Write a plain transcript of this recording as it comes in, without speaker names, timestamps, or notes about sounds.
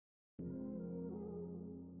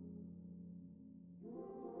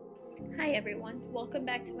Hi everyone, welcome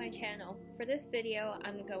back to my channel. For this video,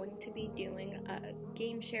 I'm going to be doing a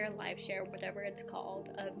game share, live share, whatever it's called,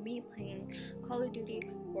 of me playing Call of Duty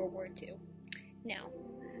World War II. Now,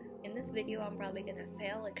 in this video, I'm probably going to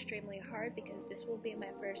fail extremely hard because this will be my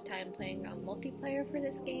first time playing on multiplayer for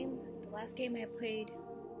this game. The last game I played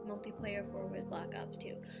multiplayer for was Black Ops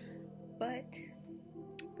 2. But,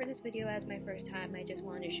 for this video as my first time, I just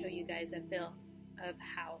wanted to show you guys a feel of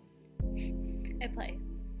how I play.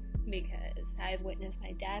 Because I've witnessed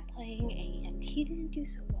my dad playing and he didn't do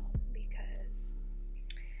so well because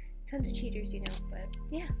tons of cheaters, you know, but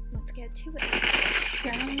yeah, let's get to it.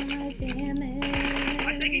 God damn it.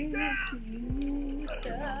 You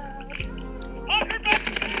suck.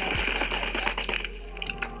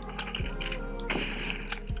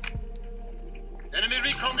 Enemy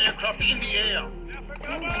recon aircraft in the air.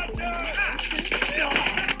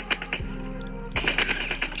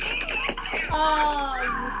 Oh,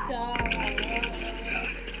 you suck.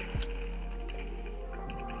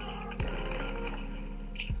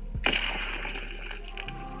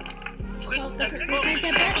 Fritz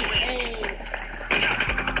Hey.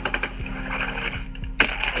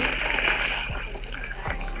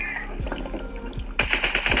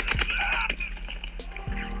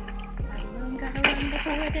 I'm gonna run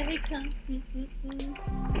before they come.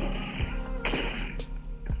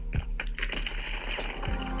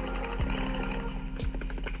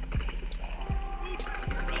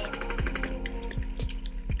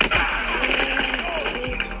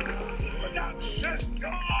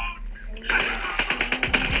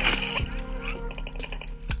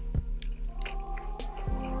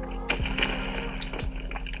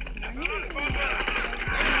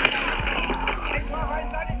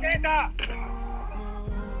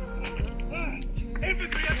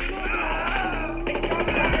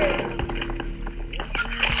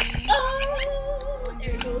 Oh,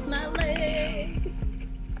 there goes my leg.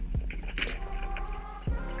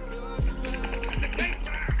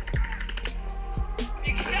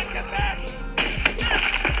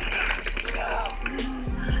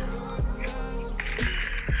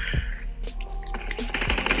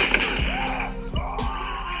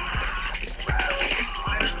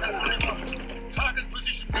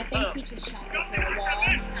 I think he just shot me through a wall.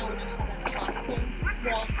 I don't know how that's possible.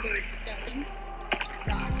 Wall through stone.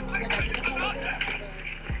 Rock, whatever the hell it is.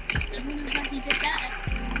 I don't know how he did that.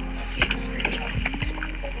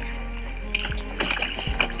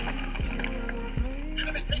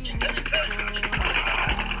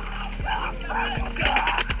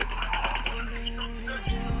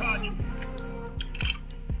 Searching for targets.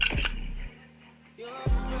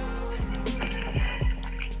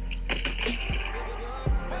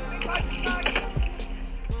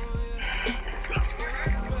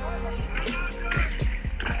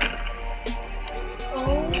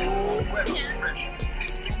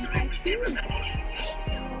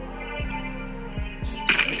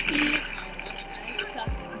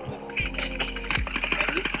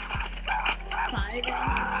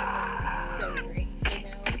 So great, you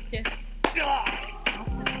know, just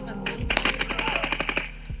awesome, amazing.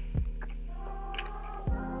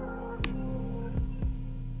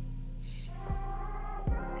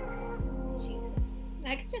 Jesus,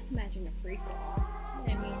 I could just imagine a free for all. I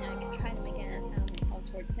mean, I could try to make an ass out of myself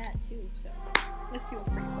towards that too. So let's do a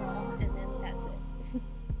free for all, and then that's it.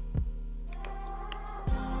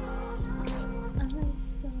 I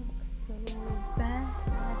suck so bad.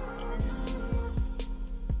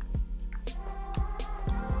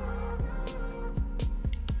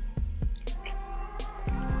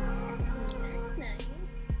 That's nice.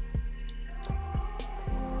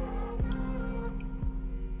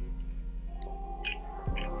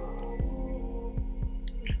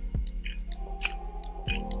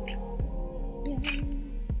 Yeah.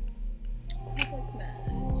 Public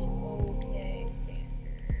match. Okay, standard.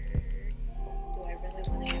 Do I really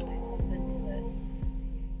want to get myself into this?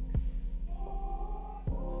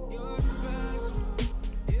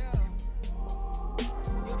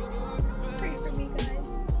 Pray for me, guys.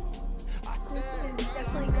 This is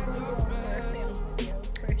definitely going to go for a fail video,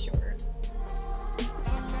 for sure.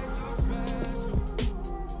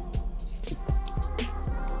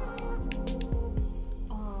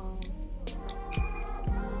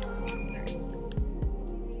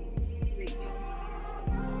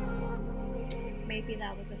 Maybe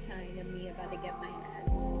that was a sign of me about to get my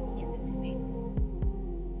ass handed to me.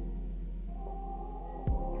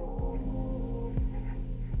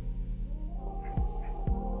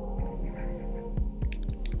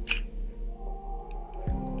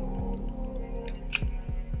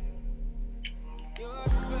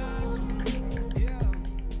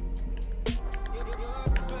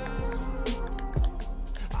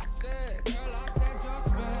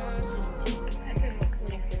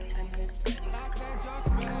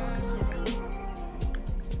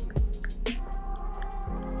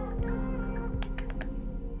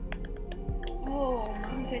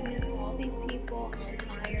 goodness, all these people on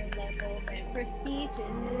higher levels and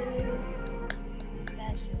prestiges.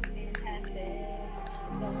 That's just fantastic.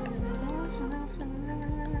 I'm gonna die.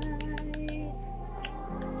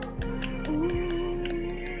 Ooh,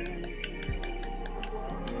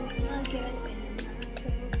 what am I getting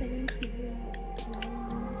myself into?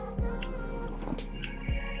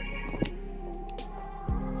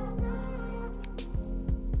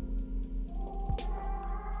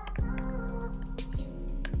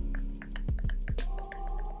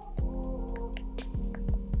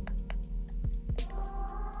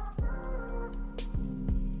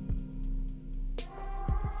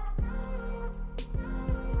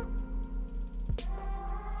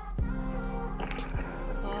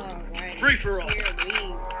 Free for all. Here we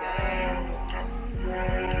go.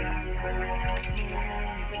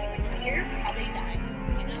 Here, probably die,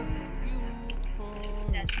 you know?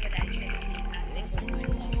 That's what I just see happening on my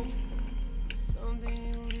level.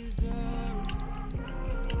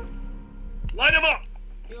 Line them up!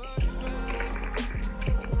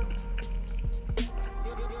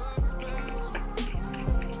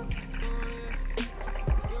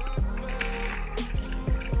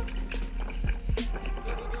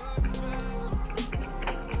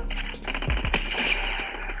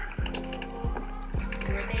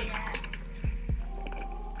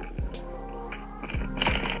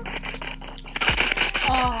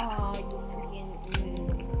 Oh, you freaking.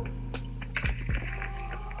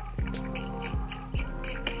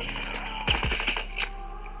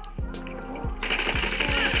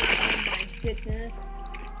 Oh my goodness.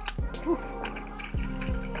 Whew.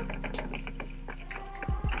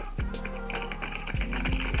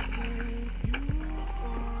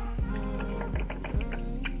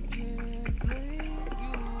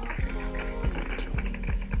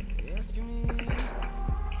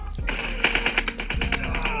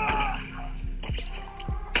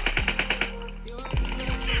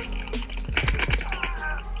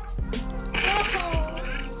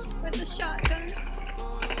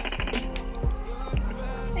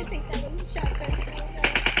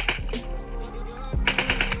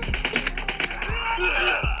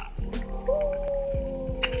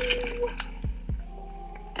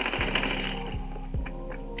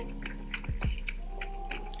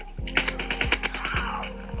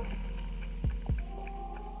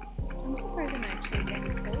 I'm surprised I'm actually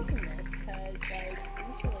getting killed in this, because, like,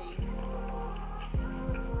 usually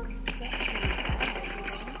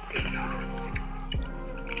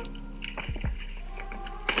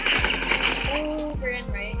oh, ran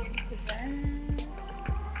right into that.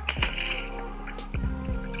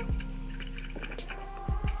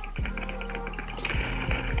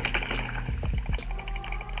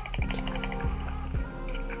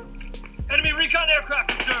 Enemy recon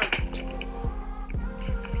aircraft observed.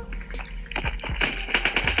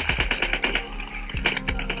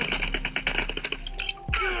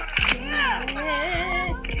 Promoted!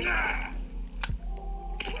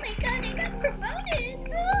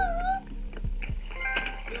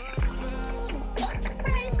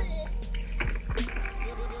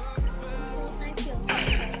 I feel so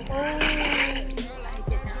I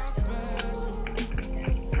did not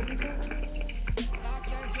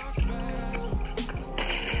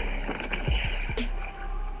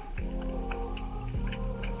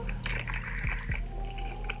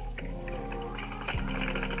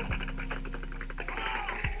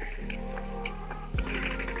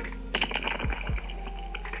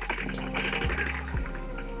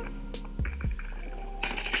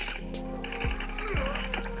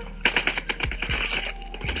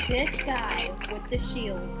This guy with the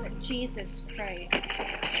shield, Jesus Christ.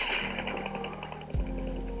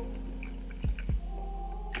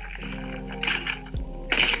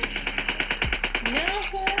 No!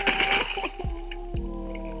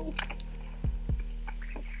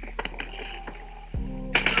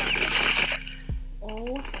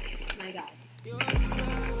 Oh my god.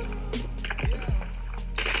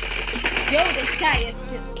 Yo, this guy is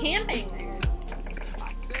just camping there.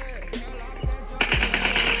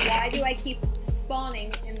 Why do I keep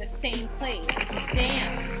spawning in the same place?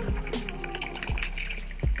 Damn.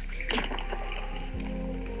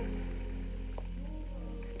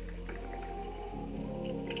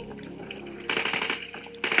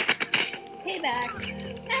 Payback.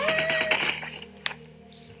 Ah!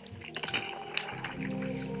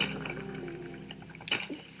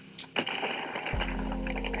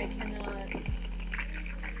 I cannot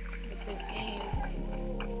with this game.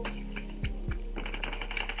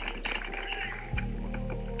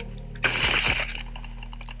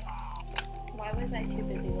 Why was I too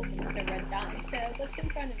busy looking at the red dot instead of what's in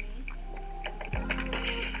front of me?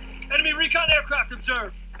 Enemy recon aircraft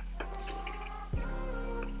observed.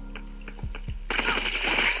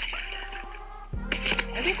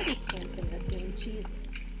 Everybody camps in this game, Jesus.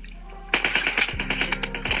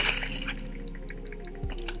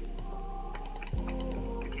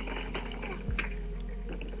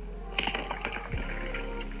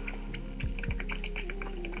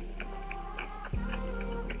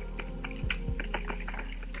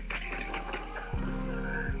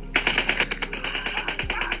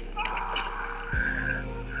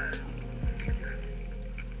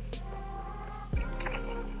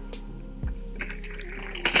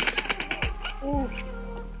 Oof.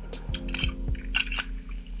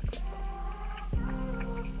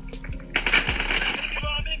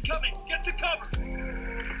 Bomb incoming! Get to cover!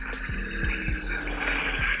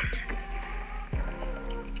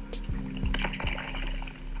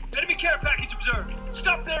 Enemy care package observed.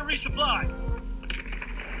 Stop there, resupply.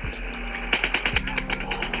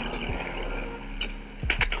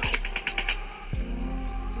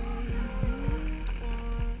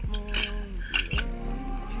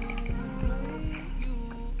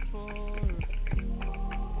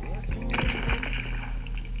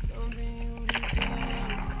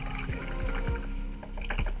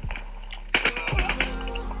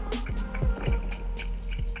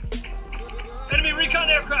 Enemy recon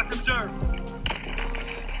aircraft observed.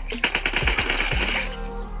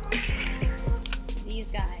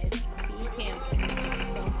 These guys, he camps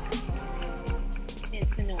so much.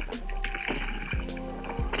 It's annoying.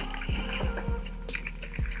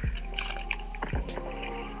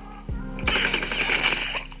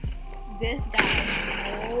 This guy,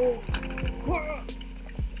 oh, girl.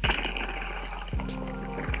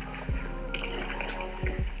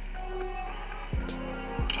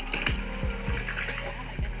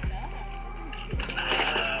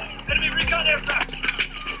 Enemy recon aircraft.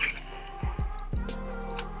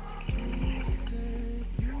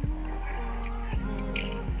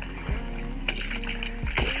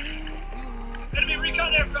 Enemy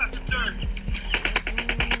recon aircraft observed.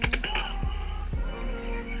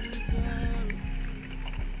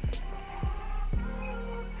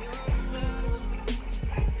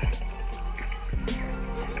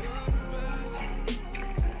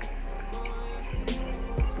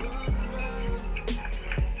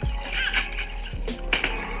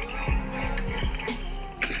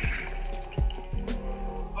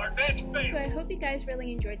 So I hope you guys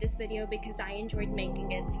really enjoyed this video because I enjoyed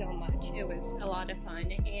making it so much. It was a lot of fun,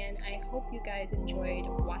 and I hope you guys enjoyed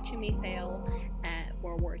watching me fail at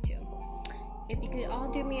World War II. If you could all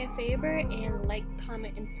do me a favor and like,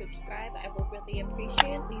 comment, and subscribe, I will really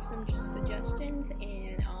appreciate it. Leave some suggestions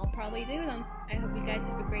and I'll probably do them. I hope you guys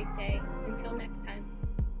have a great day. Until next time.